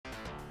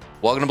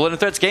Welcome to Blended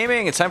Threads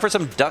Gaming. It's time for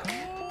some duck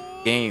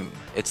game.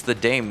 It's the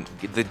dame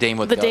with the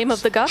gucks. dame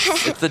of the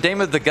gucks. It's the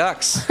dame of the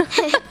gucks.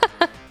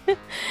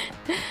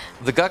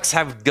 The gucks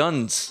have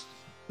guns.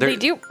 They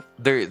do.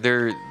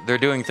 They're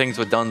doing things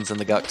with guns and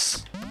the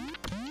gucks.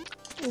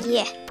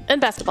 Yeah.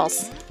 And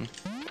basketballs.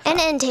 And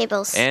end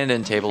tables. And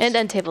end tables. And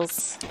end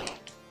tables.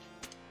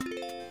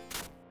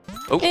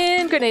 Oh.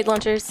 And grenade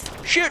launchers.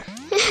 Shoot!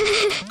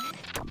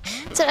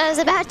 That's what I was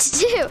about to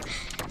do.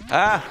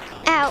 Ah.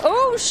 Ow.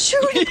 Oh,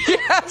 shoot!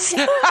 Yes!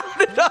 How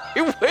did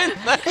I win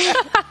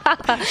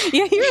that?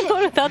 Yeah, you were the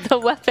one without the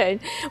weapon.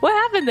 What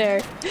happened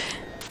there?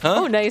 Huh?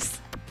 Oh, nice.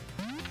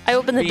 I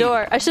opened the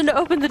door. I shouldn't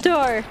have opened the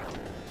door.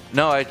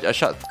 No, I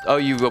shot. Oh,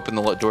 you opened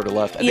the door to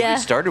left. I think Yeah. you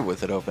started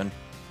with it open.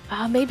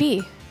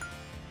 Maybe.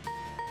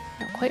 I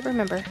don't quite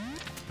remember.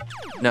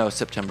 No,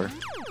 September.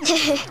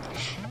 It's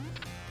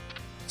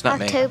not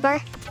May.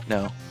 October.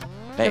 No.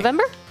 May.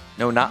 November?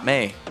 No, not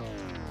May.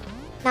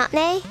 Not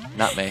May.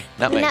 Not May.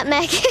 Not May.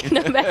 Nutmeg.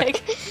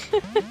 Nutmeg.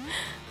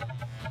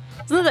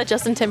 Isn't that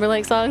Justin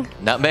Timberlake song?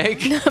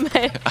 Nutmeg?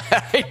 Nutmeg.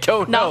 I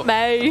don't know. Not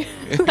May.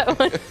 That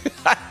one.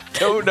 I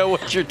don't know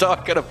what you're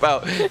talking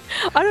about.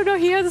 I don't know.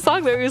 He has a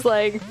song that he was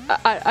like,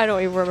 I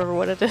don't even remember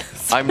what it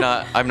is. I'm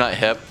not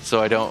hip, so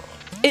I don't.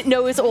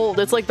 No, it's old.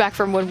 It's like back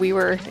from when we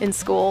were in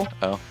school.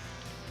 Oh,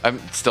 I'm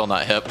still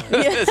not hip.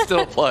 It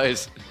still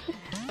applies.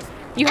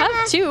 You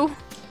have two.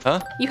 Huh?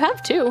 You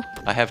have two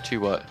I have two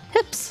what?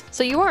 hips,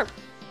 so you are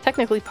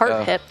technically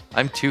part hip.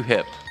 I'm too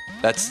hip.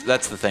 That's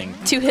the thing.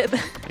 Too hip.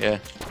 Yeah.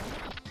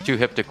 Too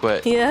hip to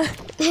quit. Yeah.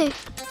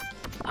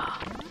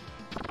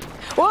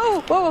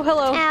 Whoa! Whoa!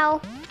 Hello.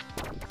 Ow.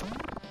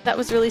 That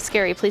was really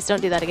scary. Please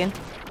don't do that again.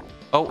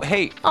 Oh,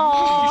 hey.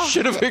 Oh You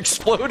should have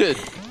exploded.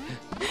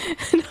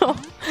 no!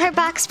 Her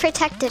box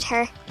protected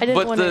her. I didn't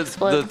But want to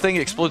explode. the thing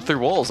exploded through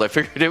walls. I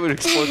figured it would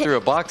explode through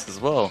a box as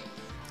well.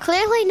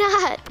 Clearly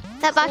not.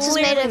 That box is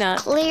made Clearly of not.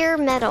 clear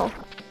metal.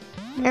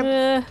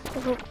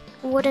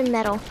 Wooden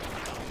metal.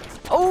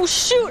 Oh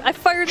shoot! I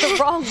fired the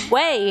wrong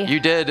way. You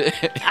did.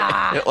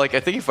 Like, I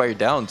think you fired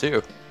down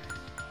too.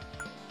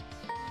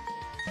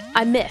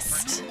 I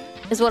missed.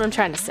 Is what I'm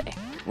trying to say.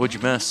 What'd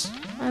you miss?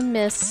 I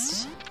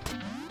missed.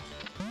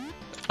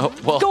 Oh,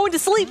 well. Going to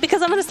sleep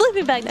because I'm in a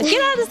sleeping bag now. Get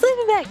out of the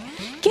sleeping bag!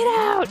 Get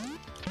out!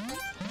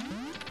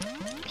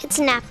 It's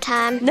nap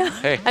time. No.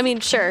 Hey. I mean,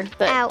 sure,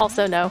 but Ow.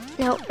 also no.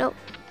 Nope, nope.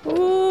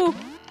 Ooh.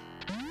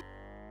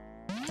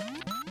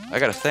 I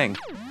got a thing.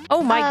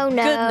 Oh my Oh,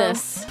 no.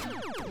 goodness.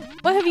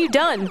 What have you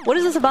done? What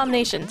is this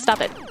abomination?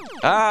 Stop it.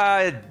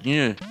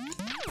 Yeah.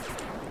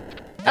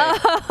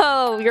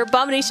 Oh, your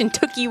abomination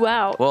took you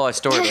out. Well, I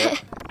stored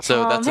it.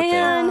 So Aw, that's a thing.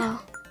 man.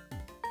 Oh.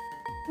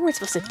 You weren't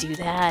supposed to do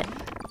that.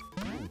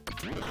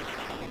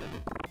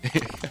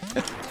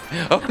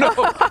 Oh no!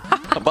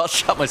 I about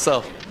shot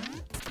myself.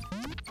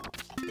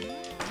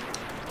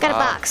 Got a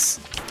box.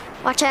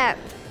 Watch out.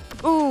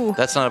 Ooh.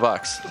 That's not a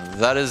box.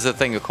 That is a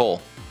thing of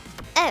coal.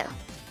 Oh.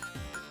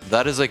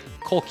 That is a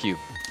coal cube.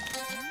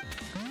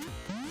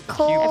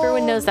 Coal.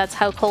 Everyone knows that's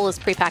how coal is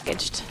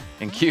prepackaged.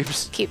 In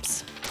cubes.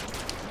 Cubes.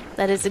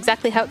 That is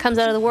exactly how it comes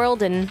out of the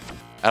world in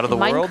Out of the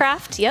world?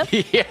 Minecraft. Yep.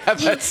 Yeah,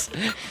 that's...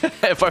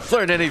 If I've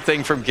learned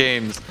anything from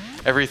games,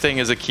 everything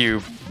is a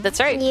cube. That's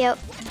right. Yep.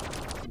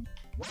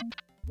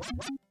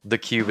 The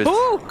cube is...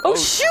 Ooh. Oh,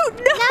 shoot!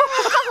 No!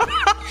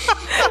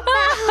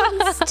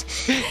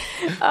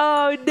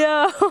 Oh,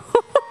 no.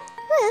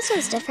 Oh, this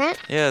one's different.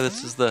 Yeah,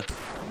 this is the...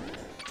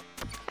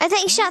 I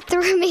think you shot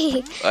through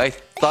me. I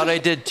thought I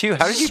did too.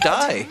 How did you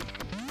die?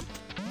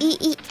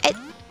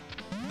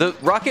 The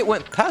rocket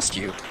went past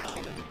you.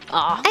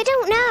 Aw. I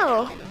don't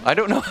know. I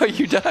don't know how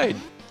you died.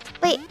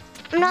 Wait,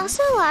 I'm not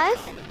still alive?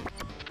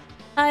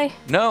 Hi.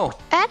 No.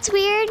 That's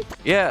weird.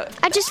 Yeah.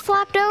 I just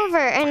flopped over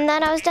and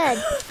then I was dead.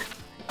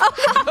 How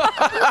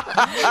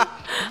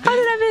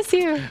did I miss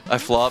you? I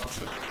flopped.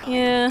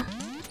 Yeah.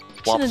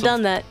 Should have Flopsome.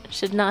 done that.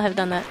 Should not have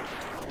done that.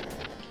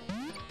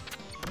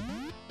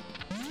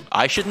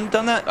 I shouldn't have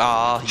done that?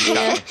 Ah, you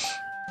got me.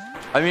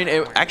 I mean,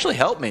 it actually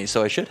helped me,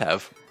 so I should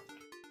have.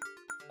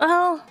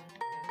 Well,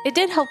 it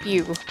did help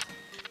you.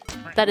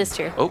 That is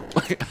true. Oh. No,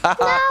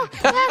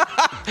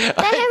 that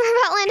hammer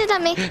about landed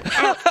on me.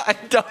 Ow. I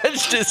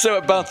dodged it so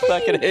it bounced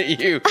back and hit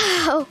you.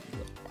 Oh.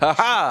 Ha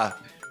ha.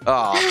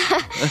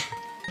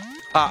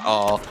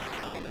 Uh-oh.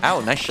 Ow,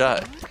 nice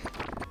shot.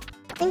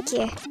 Thank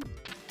you.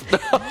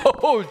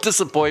 Oh,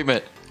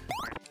 disappointment.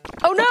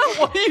 Oh no!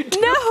 What are you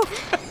doing? No!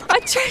 I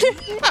tried to.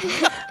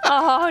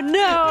 Oh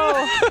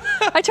no!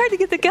 I tried to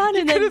get the gun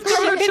and You then. could have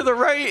thrown it to the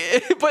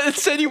right, but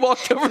instead you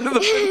walked over to the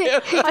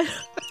banana.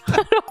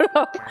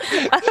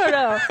 I don't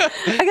know.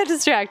 I got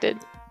distracted.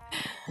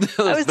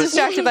 I was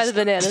distracted by the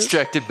bananas.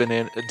 Distracting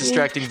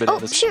Oh,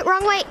 bananas. shoot,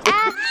 wrong way.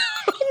 Ah,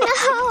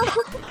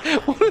 no.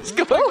 What is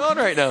going on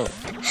right now?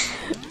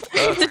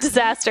 It's a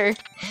disaster.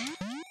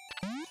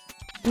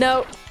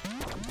 No.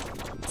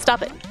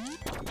 Stop it.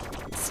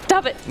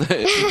 Stop it. You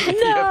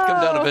have to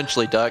come down No.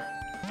 eventually, duck.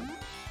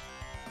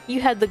 You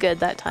had the good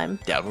that time.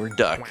 Downward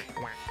duck.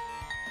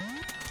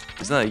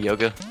 Isn't that a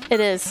yoga? It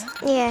is.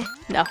 Yeah.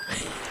 No.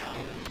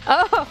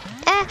 Oh!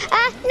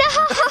 No.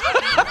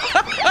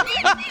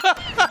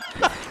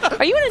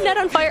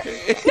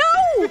 fire.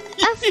 No!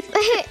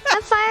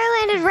 A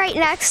fire landed right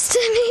next to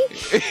me,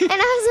 and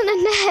I was in a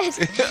net.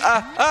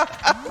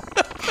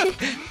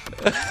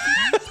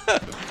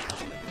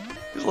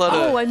 There's a lot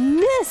Oh, of, I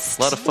missed.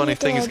 lot of funny You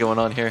things did. going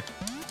on here.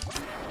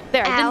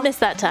 There, I Ow. didn't miss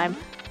that time.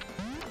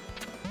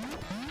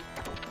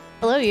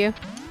 Hello, you.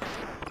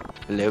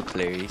 Hello,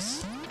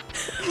 Clarice.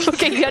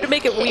 Okay, you had to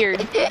make it weird.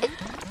 I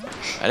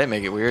didn't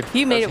make it weird.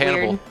 You made it That was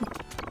Hannibal. weird.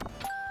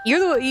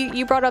 You're the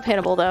you brought up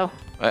Hannibal though.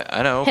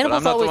 I know, Hannibal's but I'm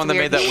not the always one that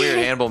weird. made that weird.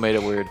 Hannibal made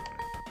it weird.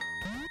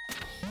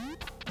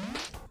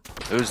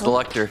 It was the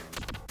Lecter.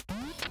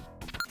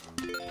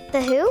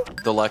 The who?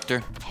 The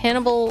Lecter.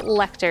 Hannibal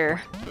Lecter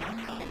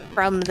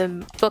from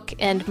the book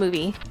and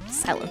movie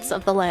Silence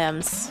of the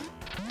Lambs,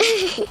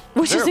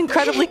 which is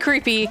incredibly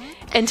creepy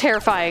and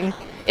terrifying.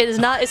 It is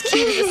not as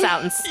cute as it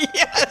sounds.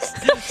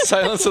 Yes!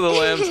 Silence of the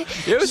Lambs.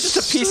 It was just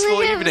a peaceful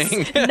Lambs.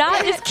 evening.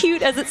 Not as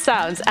cute as it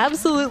sounds.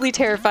 Absolutely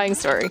terrifying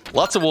story.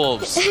 Lots of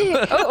wolves.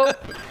 Oh,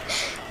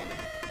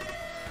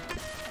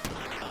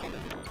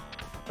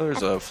 Oh,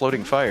 there's a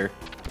floating fire.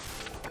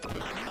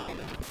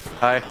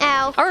 Hi.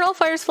 Ow. aren't all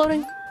fires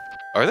floating?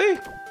 Are they?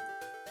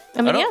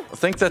 I mean, I yeah. don't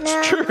think that's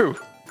No. true.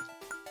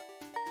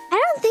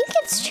 I don't think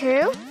it's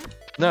true.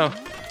 No.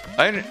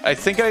 I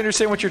think I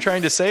understand what you're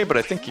trying to say, but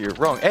I think you're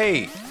wrong.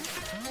 Hey!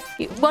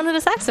 You wanted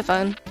a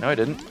saxophone. No, I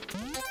didn't.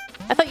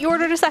 I thought you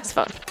ordered a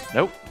saxophone.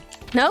 Nope.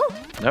 No?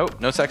 Nope.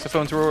 No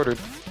saxophones were ordered.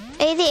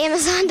 Are you the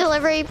Amazon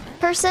delivery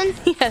person?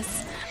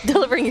 Yes.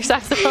 Delivering your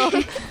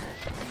saxophone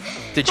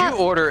Did you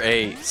order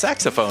a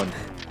saxophone?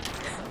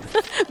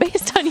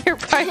 based on your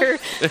prior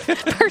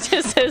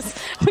purchases.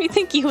 We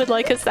think you would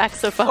like a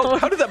saxophone. Oh,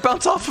 how did that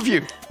bounce off of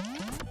you?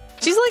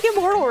 She's like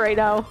immortal right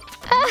now.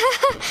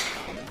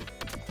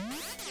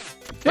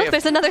 Look, Hey,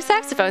 there's another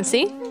saxophone,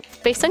 see?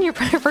 Based on your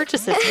prior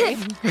purchases, right?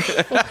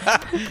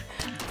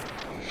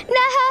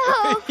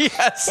 No!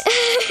 Yes.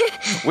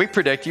 We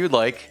predict you'd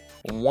like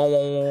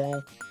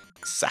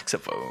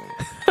saxophone.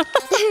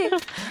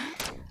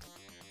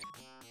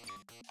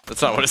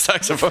 That's not what a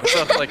saxophone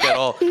sounds like at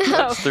all. I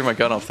just threw my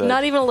gun off that.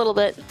 Not even a little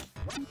bit.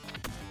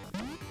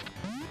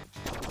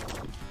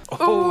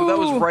 Oh, that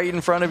was Ooh. right in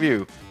front of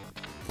you.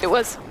 It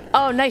was.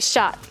 Oh, nice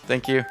shot.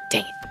 Thank you.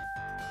 Dang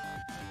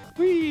it.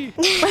 Whee.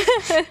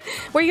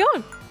 Where you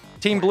going?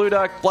 Team Blue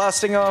Duck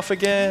blasting off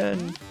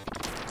again.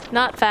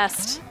 Not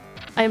fast.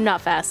 I am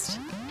not fast.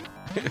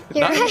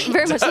 You're right.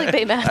 Very much like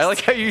Baymax. I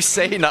like how you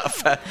say not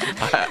fast.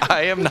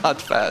 I am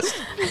not fast.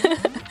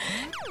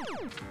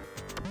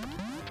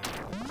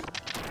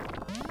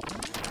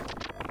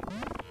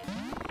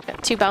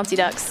 Got two bouncy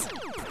ducks.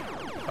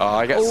 Oh,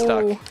 I got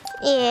stuck. Ooh.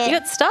 Yeah. You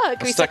got stuck.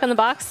 Were you stuck on the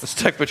box?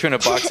 Stuck between a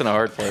box and a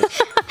hard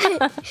place.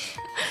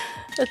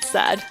 That's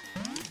sad.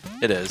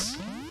 It is.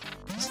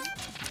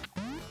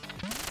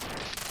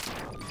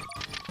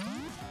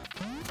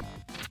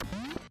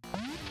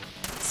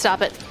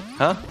 Stop it.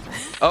 Huh?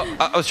 Oh,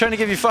 I was trying to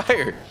give you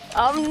fire.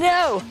 Oh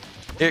no!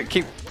 Here,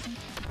 keep.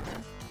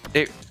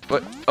 Here,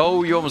 what?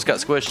 Oh, you almost got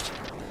squished.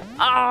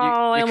 Oh,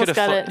 I almost could've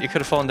got it. You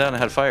could have fallen down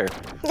and had fire.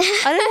 I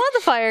didn't want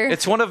the fire.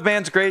 It's one of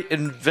man's great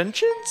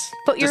inventions.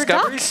 But you're a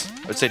duck.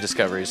 discoveries. I would say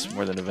discoveries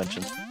more than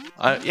inventions.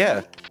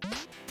 Yeah.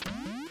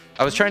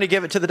 I was trying to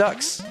give it to the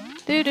ducks.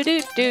 Do do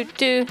do do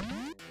do.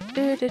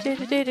 Do do do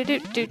do do do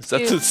do. Is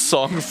that the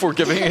song for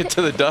giving it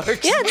to the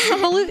ducks? Yeah,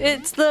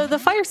 it's the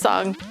fire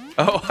song.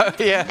 Oh,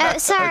 yeah.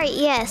 Sorry,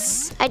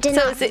 yes. I did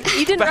So not. is it,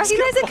 you didn't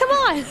recognize it? Come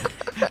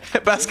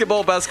on.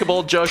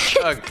 Basketball, jug.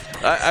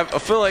 I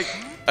feel like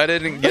I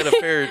didn't get a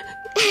fair.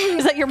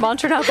 Is that your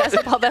mantra now?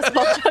 Basketball,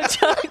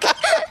 jug.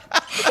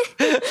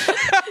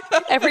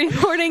 Every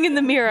morning in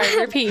the mirror, I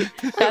repeat.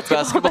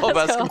 Basketball,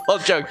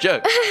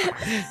 jug.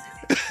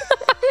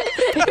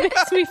 It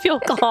makes me feel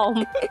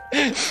calm.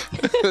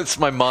 That's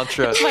my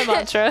mantra. My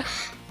mantra.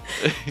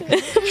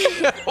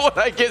 When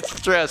I get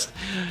stressed.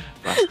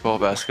 Basketball,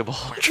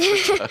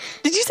 jug.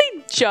 Did you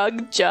say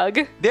jug?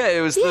 Yeah,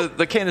 it was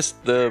the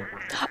canister.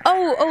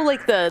 Oh,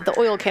 like the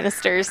oil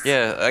canisters.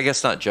 Yeah, I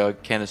guess not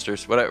jug,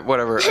 canisters.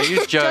 Whatever. I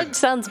use jug. Jug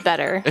sounds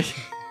better.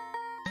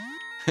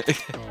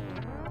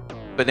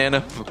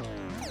 Banana.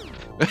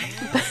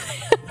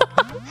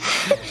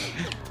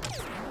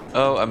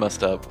 Oh, I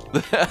messed up.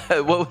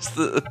 What was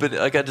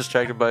I got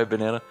distracted by a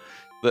banana.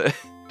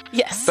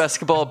 Yes.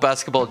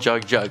 Basketball,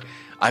 jug.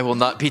 I will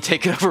not be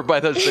taken over by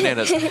those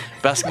bananas.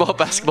 Basketball,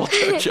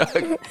 jug.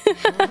 Sounds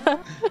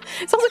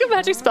like a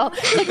magic spell.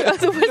 Like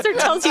the wizard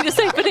tells you to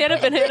say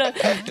banana,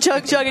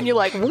 jug, and you're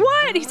like,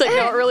 what? He's like,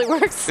 no, it really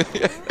works.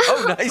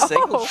 Oh, nice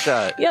angle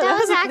shot. Yeah, That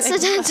was a-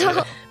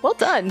 accidental. Well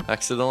done.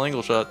 Accidental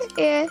angle shot.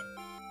 Yeah.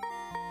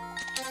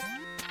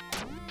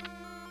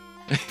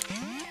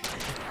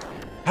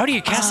 How do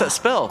you cast that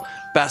spell?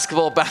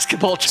 Basketball,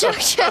 jug.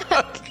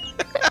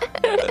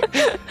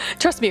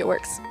 Trust me, it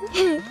works.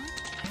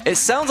 It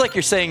sounds like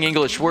you're saying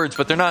English words,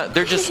 but they're not.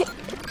 They're just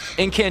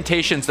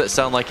incantations that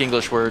sound like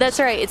English words. That's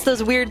right. It's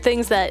those weird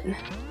things that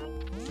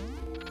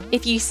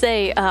if you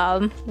say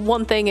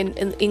one thing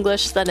in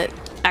English, then it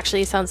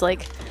actually sounds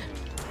like.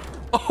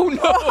 Oh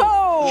no!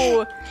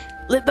 Oh!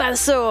 Live by the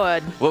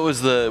sword. What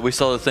was we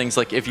saw the things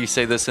like if you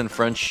say this in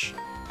French,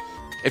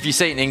 if you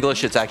say it in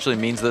English, it actually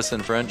means this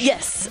in French.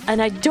 Yes,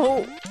 and I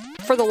don't,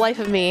 for the life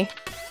of me,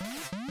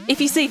 if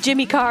you say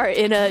Jimmy Carr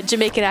in a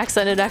Jamaican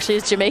accent, it actually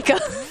is Jamaica.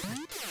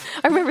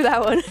 I remember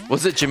that one.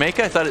 Was it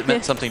Jamaica? I thought it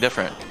meant something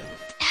different.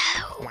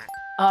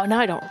 Oh, no,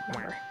 I don't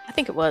remember. I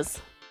think it was.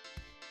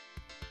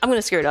 I'm going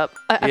to screw it up.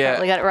 I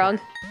probably got it wrong.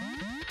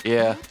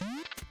 Yeah.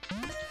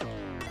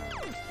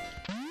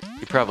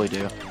 You probably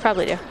do.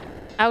 Probably do.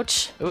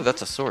 Ouch. Oh,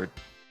 that's a sword.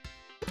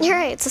 You're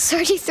right, it's a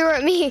sword you threw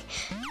at me.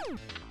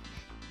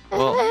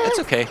 Well, it's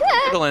okay.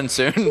 It'll end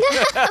soon.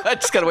 I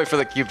just gotta wait for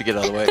the cube to get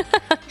out of the way.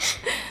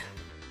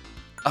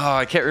 Oh,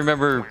 I can't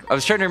remember. I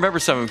was trying to remember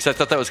something because I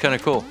thought that was kind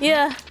of cool.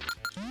 Yeah.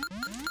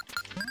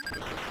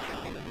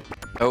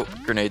 Oh,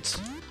 grenades.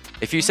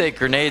 If you say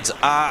grenades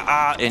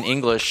in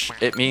English,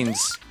 it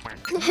means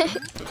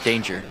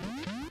danger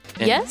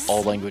in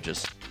all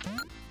languages.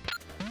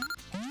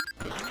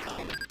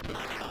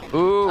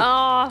 Ooh.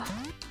 Oh,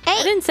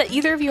 I didn't set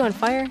either of you on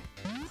fire.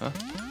 Huh?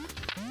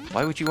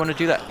 Why would you want to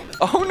do that?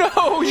 Oh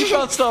no, you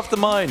bounced off the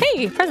mine.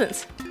 Hey,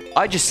 presents.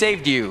 I just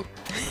saved you.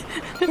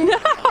 No.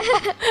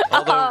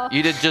 Although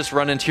you did just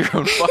run into your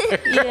own fire.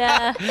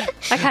 Yeah,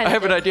 I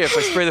have an idea. If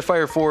I spray the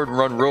fire forward and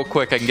run real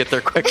quick, I can get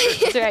there quicker.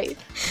 That's right.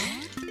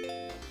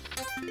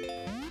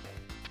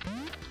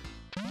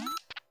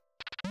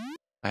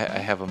 I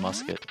have a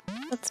musket.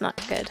 That's not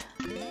good.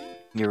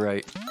 You're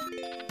right.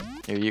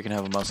 Here, you can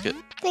have a musket.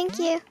 Thank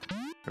you.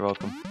 You're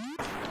welcome.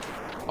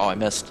 Oh, I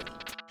missed.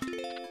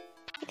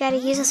 I gotta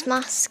use this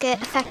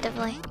musket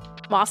effectively.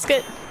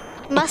 Musket?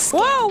 Musket.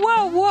 Whoa,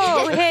 whoa,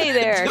 whoa! Hey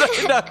there!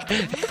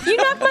 You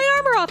knocked my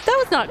armor off. That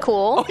was not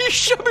cool. Oh, you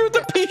shot me with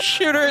the pea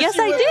shooter. Yes,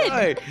 I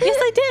did. Yes,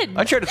 I did.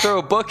 I tried to throw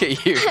a book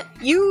at you.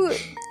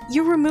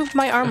 You removed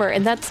my armor,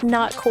 and that's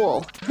not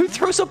cool. Who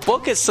throws a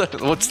book at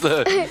someone? What's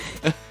the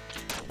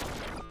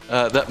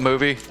that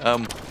movie?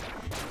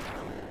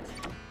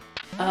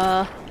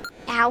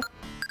 Ow.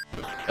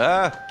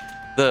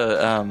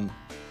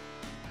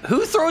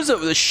 Who throws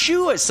a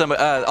shoe at some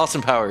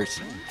Austin Powers?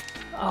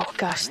 Oh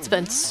gosh, it's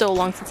been so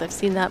long since I've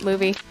seen that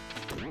movie.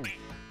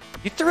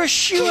 You threw a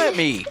shoe at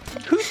me.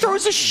 Who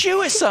throws a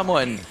shoe at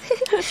someone?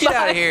 Get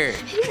out of here.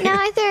 Now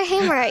I threw a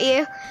hammer at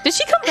you. Did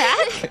she come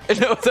back?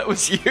 No, that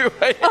was you.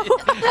 I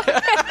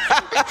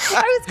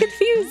was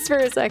confused for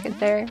a second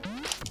there.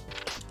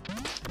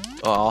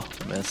 Oh,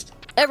 missed.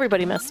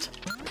 Everybody missed.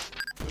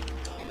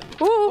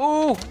 Ooh.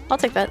 Ooh. I'll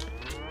take that.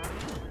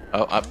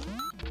 Oh,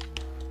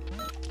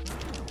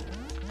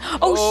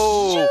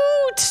 Oh,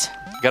 shoot!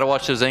 Gotta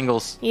watch those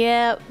angles.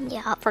 Yeah.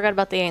 Yeah. Forgot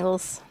about the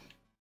angles.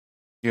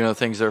 You know,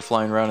 things that are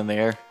flying around in the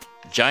air.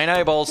 Giant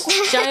eyeballs.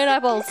 Giant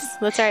eyeballs.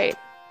 That's right.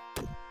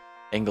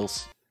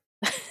 Angles.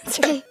 That's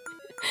right.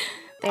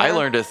 I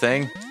learned a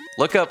thing.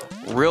 Look up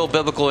real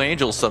biblical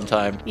angels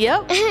sometime.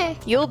 Yep.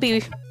 You'll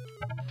be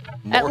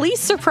at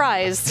least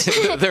surprised.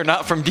 They're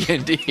not from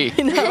D&D.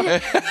 No.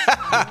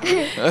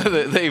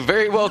 They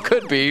very well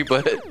could be,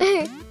 but...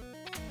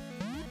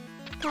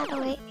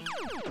 Gotta wait.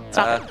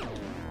 Stop it.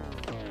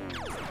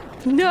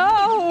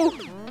 No!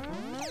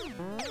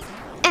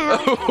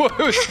 Ow.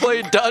 I was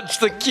playing dodge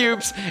the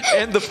cubes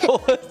and the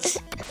bullets.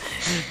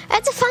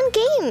 That's a fun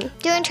game.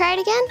 Do you want to try it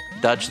again?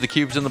 Dodge the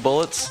cubes and the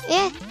bullets?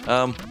 Yeah.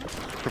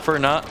 Prefer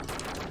not.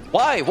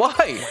 Why?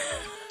 Why?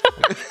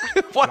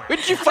 Why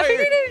would you fire? I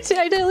figured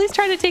I'd at least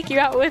try to take you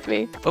out with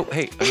me. Oh,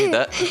 hey, I need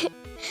that. Do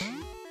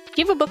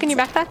you have a book in your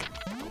backpack?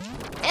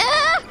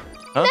 Huh?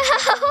 No.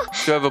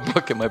 Do I have a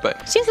book in my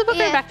bag? She has a book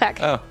in her backpack.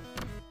 Oh.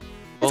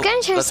 I was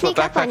gonna try to that's what sneak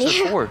up on backpacks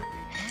you. are for.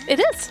 It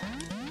is.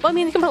 Well, I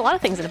mean, you can put a lot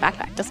of things in a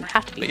backpack. It doesn't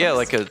have to be. But yeah,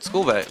 books. like a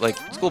school bag. Like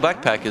school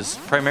backpack is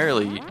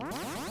primarily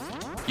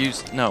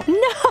used. No.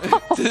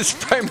 No. It's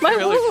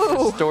primarily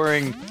woo. for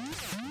storing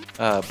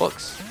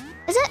books.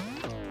 Is it?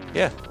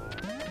 Yeah.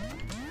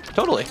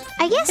 Totally.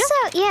 I guess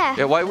so, yeah.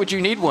 Yeah. Why would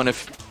you need one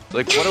if,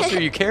 like, what else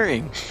are you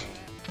carrying?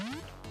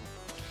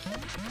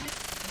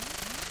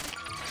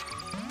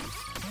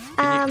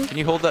 Can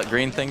you hold that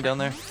green thing down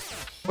there?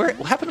 What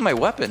happened to my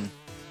weapon?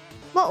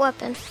 What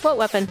weapon? What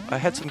weapon? I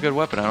had some good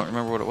weapon. I don't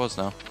remember what it was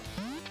now.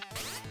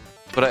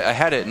 But I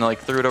had it and like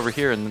threw it over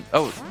here and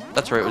oh,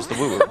 that's right. It was the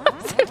woo woo.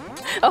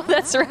 Oh,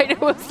 that's right. It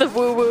was the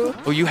woo woo.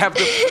 Oh, you have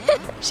the.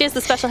 She has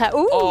the special hat.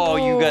 Ooh. Oh,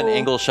 you got an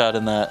angle shot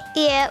in that.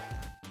 Yep.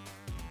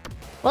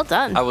 Well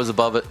done. I was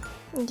above it,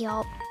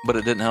 Yup. but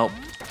it didn't help.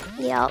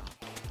 Yup.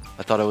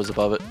 I thought I was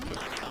above it,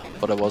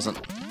 but I wasn't.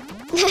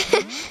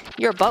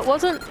 Your butt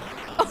wasn't?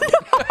 Oh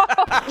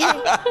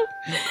no!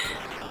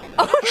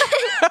 Oh,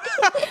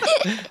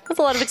 no. That's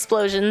a lot of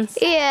explosions.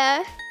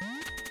 Yeah.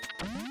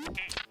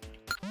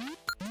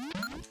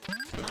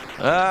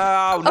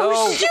 Oh no!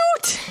 Oh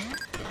shoot!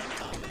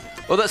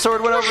 Oh, that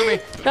sword went over me.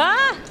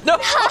 Ah! No!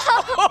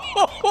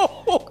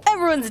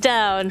 Everyone's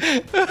down.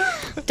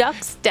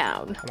 Ducks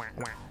down.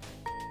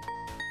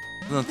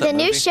 Isn't that The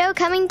new movie? show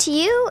coming to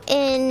you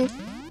in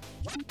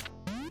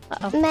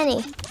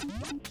many.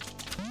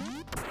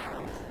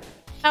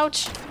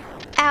 Ouch.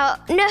 Ow.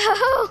 No!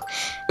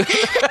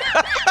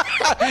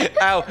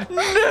 Ow!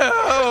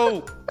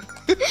 No!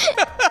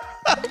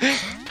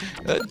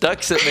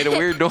 Ducks that made a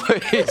weird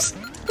noise.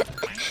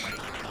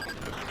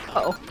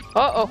 Uh-oh.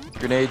 Uh-oh.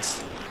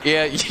 Grenades.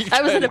 Yeah,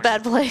 I was in a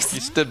bad place. You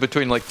stood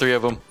between like 3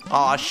 of them. Oh,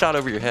 I shot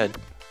over your head.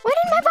 Where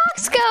did my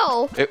box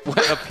go? It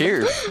went up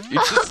here. You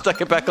just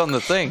stuck it back on the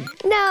thing.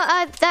 No,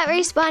 that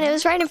respawn. It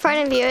was right in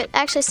front of you. It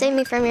actually saved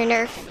me from your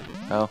nerf.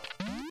 Oh.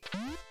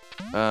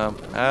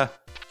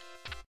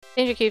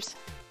 Danger cubes.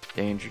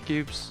 Danger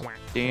cubes.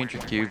 Danger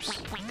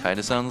cubes. Kind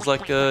of sounds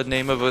like a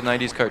name of a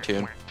 90s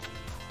cartoon.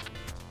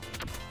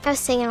 I was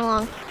singing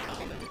along.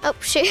 Oh,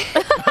 shoot.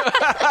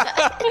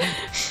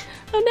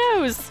 Oh,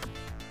 nose.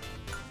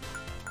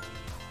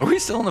 Are we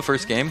still in the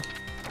first game?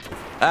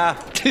 Ah.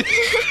 2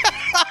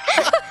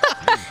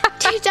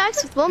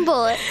 ducks with 1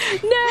 bullet.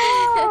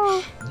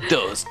 No.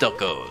 Dos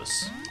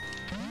duckos.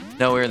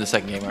 No, we're in the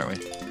second game, aren't we?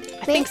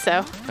 I think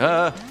so.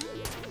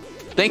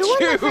 Thank You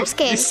won you. the first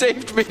game. You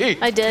saved me.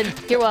 I did.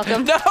 You're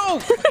welcome. No.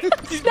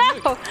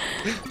 No.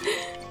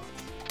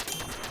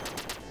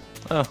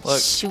 Oh,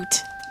 look. Shoot.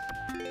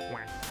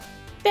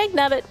 Big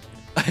nabbit.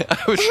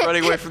 I was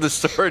running away from the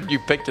sword and you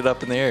picked it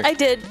up in the air. I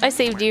did. I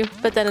saved you,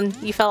 but then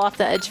you fell off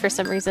the edge for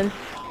some reason.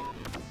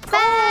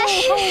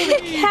 Bye.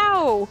 Holy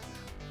cow!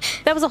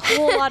 That was a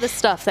whole lot of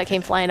stuff that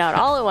came flying out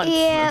all at once.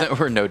 Yeah. There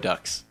were no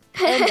ducks.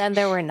 And then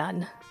there were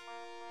none.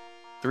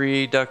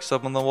 3 ducks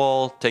up on the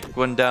wall. Take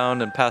one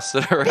down and pass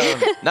it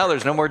around. Now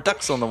there's no more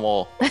ducks on the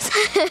wall.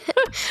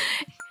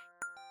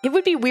 It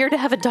would be weird to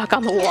have a duck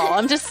on the wall.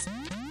 I'm just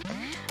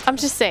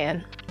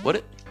saying. Would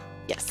it?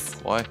 Yes.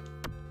 Why?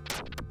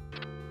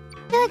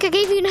 I feel like I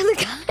gave you another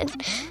gun.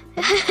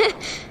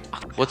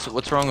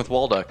 What's wrong with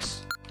wall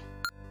ducks?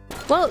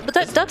 Well, but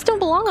ducks don't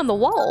belong on the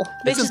wall.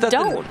 They Isn't just that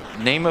don't.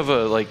 the name of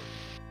a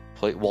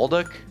wall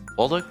duck?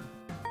 Wall duck?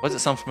 Why does it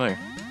sound familiar?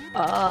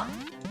 I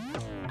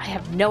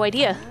have no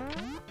idea.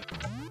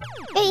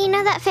 Hey, you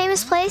know that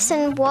famous place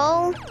in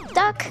Wall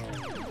Duck?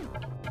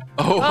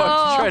 Oh, Oh.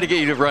 I'm trying to get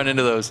you to run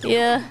into those.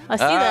 Yeah, I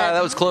see that.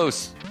 That was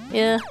close.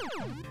 Yeah.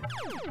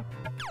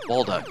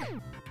 Wall duck.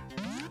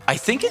 I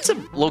think it's a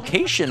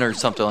location or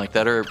something like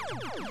that. Or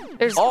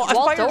There's I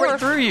fired right Waldorf.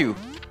 through you.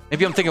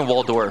 Maybe I'm thinking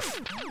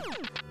Waldorf.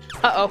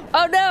 Uh-oh.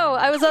 Oh no,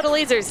 I was out of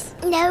lasers.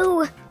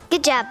 No.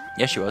 Good job.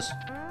 Yes, she was.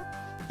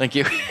 Thank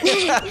you.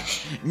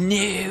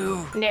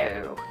 No.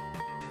 No.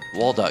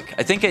 Wall duck.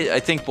 I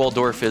think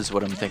Waldorf is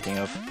what I'm thinking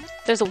of.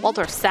 There's a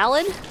Waldorf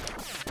salad.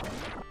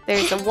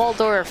 There's a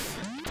Waldorf.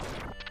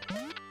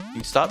 Can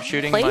you stop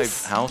shooting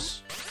Place? my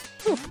house?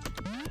 Ooh.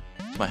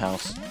 It's my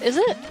house. Is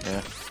it?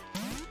 Yeah.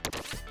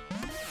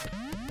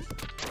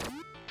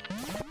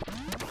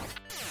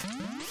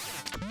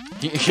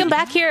 Come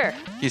back here.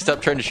 You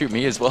stop trying to shoot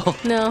me as well.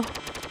 No.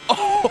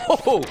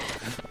 Oh!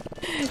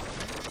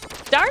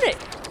 Darn it.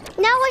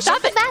 No, I shot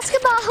Stop the it.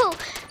 basketball.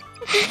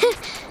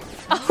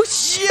 Oh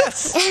shit.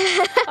 Yes!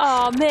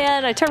 Oh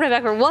man, I turned my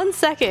back for 1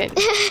 second.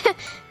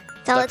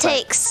 That's all it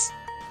takes.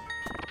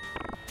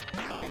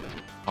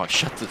 Oh,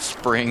 shut the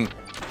spring.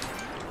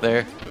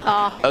 There.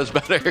 Oh. That was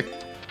better.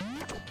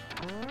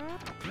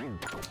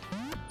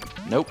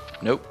 Nope.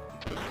 Nope.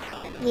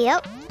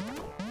 Yep.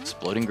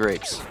 Exploding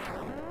grapes.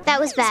 That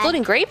was bad.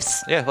 Exploding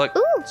grapes? Yeah, look.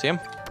 Ooh. See him?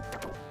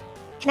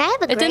 Can I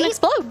have a It grape? didn't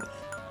explode.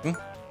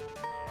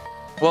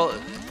 Well,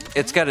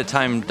 it's got a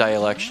time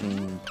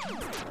dialection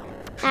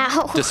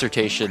Ow.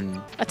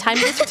 dissertation. A time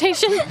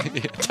dissertation?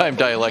 Time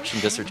dialection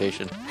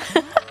dissertation.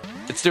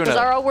 It's doing Those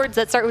are all words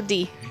that start with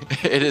D.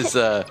 It is,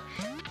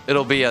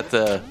 it'll be at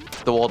the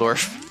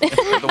Waldorf, the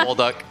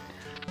Walduck,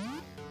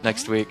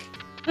 next week.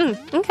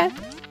 Okay.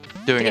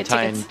 Doing a Get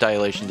time tickets.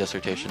 dilation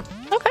dissertation.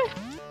 Okay.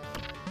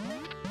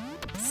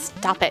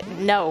 Stop it.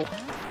 No.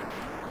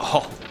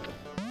 Oh.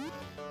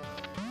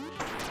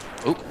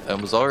 Oh, that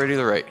was already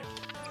the right.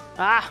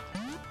 Ah.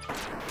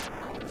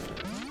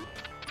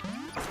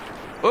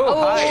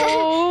 Oh, hi.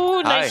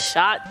 Oh, Hi. nice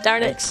shot.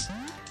 Darn it. Thanks.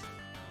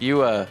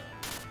 You,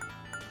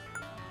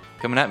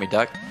 coming at me,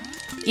 Duck.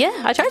 Yeah,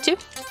 I tried to.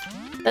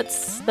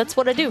 That's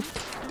what I do.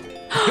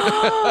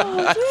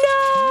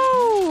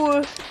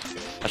 No!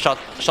 I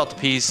shot the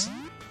peas.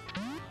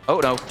 Oh,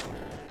 no.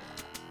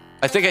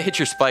 I think I hit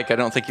your spike. I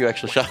don't think you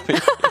actually shot me.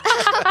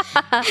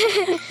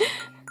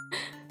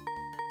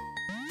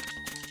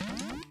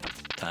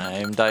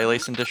 Time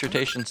dilation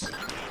dissertations.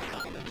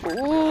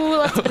 Ooh,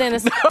 lots of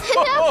bananas.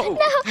 Oh!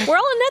 We're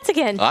all in nets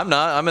again. I'm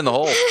not. I'm in the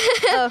hole.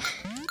 Oh.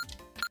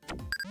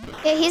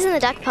 Yeah, he's in the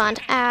duck pond.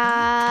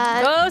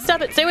 Oh,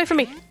 stop it. Stay away from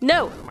me.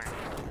 No.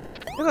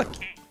 Hey, look.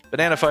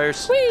 Banana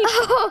fires. Whee!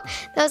 Oh,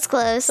 that was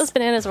close. Those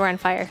bananas were on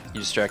fire. You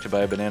distracted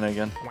by a banana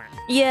again?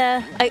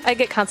 Yeah, I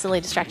get constantly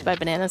distracted by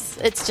bananas.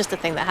 It's just a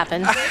thing that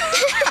happens.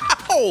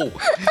 Oh!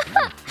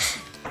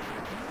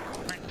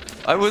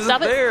 I wasn't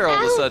Stop it. there all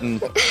of a Ow.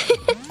 sudden.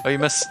 Oh, you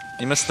missed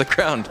the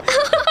ground.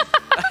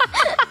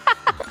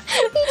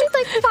 He did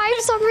like 5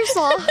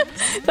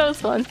 somersaults. That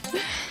was fun.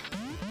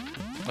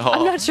 Oh,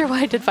 I'm not sure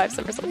why I did 5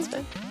 somersaults,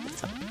 but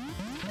it's fine.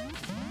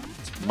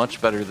 it's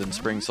much better than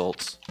spring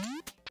salts.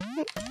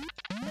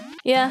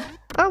 Yeah.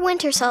 Or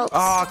winter salts.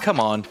 Oh, come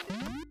on.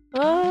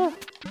 Oh.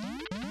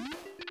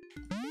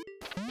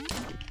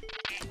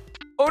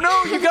 Oh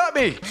no, you got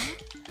me!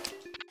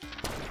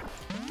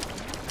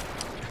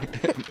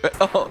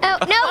 Oh, no,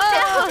 no!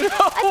 I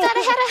thought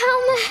I had a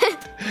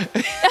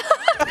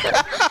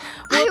helmet.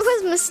 I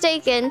was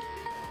mistaken.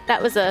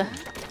 That was a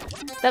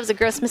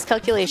gross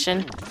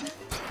miscalculation.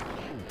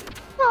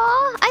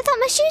 Aw, I thought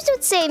my shoes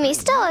would save me.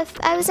 Still, if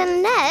I was in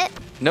a net.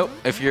 Nope,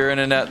 if you're in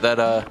a net that,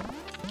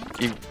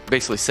 you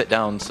basically sit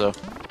down, so.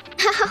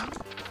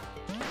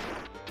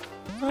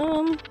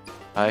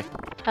 Hi.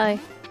 Hi.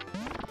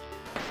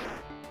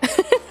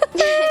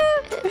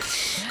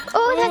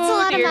 Oh, that's a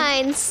lot dear. of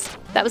mines.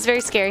 That was very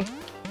scary.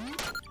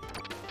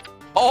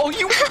 Oh,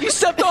 you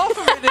stepped off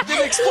of it and it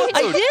didn't explode.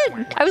 I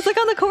did. I was like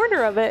on the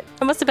corner of it.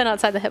 I must have been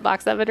outside the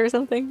hitbox of it or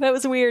something. That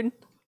was weird.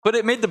 But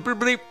it made the bleep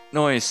bleep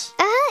noise.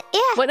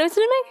 Yeah. What noise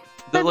did it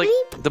make? The, like,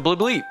 bleep? the bleep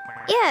bleep.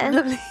 Yeah.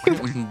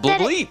 Bleep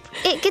That bleep.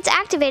 It gets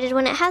activated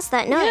when it has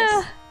that noise.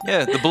 Yeah.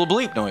 Yeah, the bleep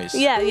bleep noise.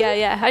 Yeah.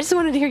 I just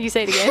wanted to hear you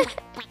say it again.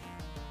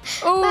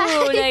 Oh,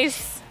 Bye.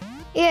 nice.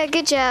 Yeah,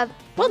 good job.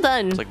 Well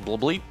done. It's like bleep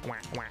bleep.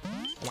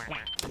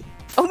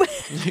 Oh my.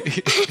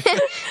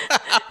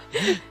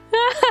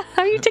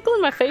 Are you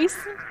tickling my face?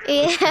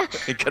 Yeah.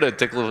 You got a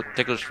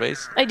ticklish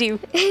face. I do.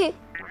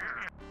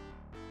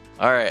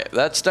 All right,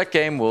 that's Duck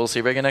Game. We'll see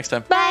you again next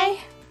time. Bye.